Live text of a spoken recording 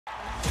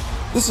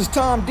This is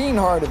Tom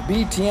Dienhart of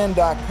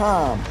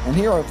BTN.com, and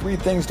here are 3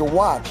 things to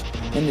watch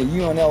in the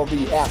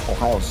UNLV at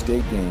Ohio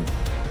State game.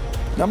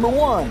 Number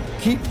 1,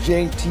 keep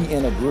JT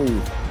in a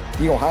groove.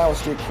 The Ohio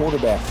State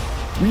quarterback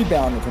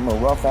rebounded from a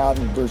rough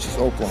outing versus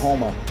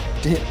Oklahoma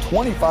to hit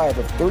 25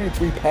 of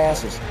 33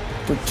 passes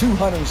for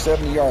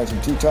 270 yards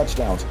and 2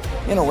 touchdowns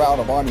in a rout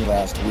of Army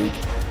last week.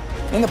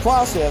 In the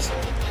process,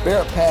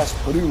 Barrett passed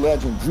Purdue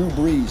legend Drew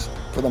Brees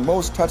for the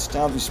most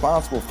touchdowns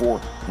responsible for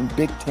in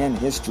Big Ten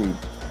history.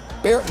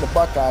 Barrett and the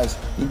Buckeyes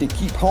need to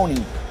keep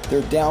honing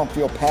their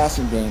downfield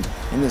passing game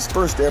in this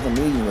first ever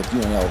meeting with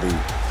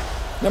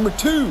UNLV. Number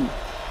 2,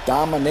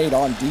 dominate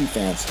on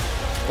defense.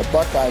 The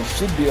Buckeyes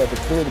should be able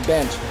to clear the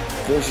bench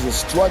versus a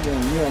struggling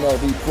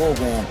UNLV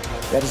program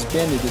that has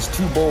been to just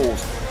 2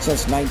 bowls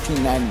since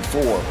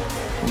 1994.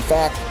 In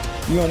fact,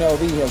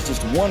 UNLV has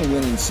just 1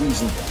 winning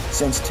season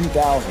since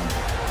 2000.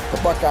 The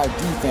Buckeye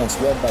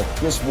defense, led by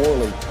Chris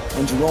Worley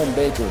and Jerome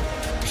Baker,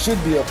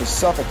 should be able to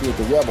suffocate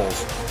the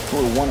Rebels, who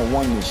are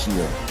 1-1 this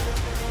year.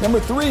 Number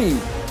 3,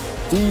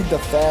 feed the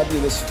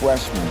fabulous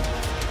freshman.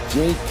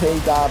 J.K.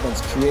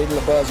 Dobbins created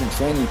a buzz in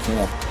training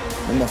camp,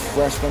 and the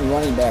freshman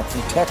running back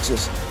from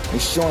Texas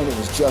is showing it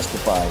was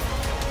justified.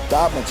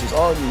 Dobbins has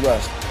already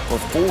rushed for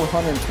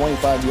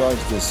 425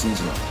 yards this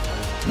season,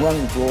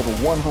 running for over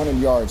 100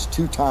 yards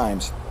 2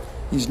 times.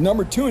 He's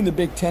number 2 in the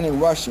Big Ten in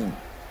rushing,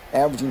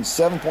 averaging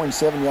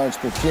 7.7 yards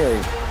per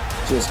carry.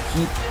 Just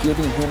keep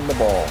giving him the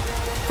ball.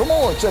 For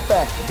more, check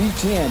back to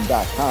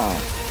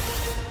BTN.com.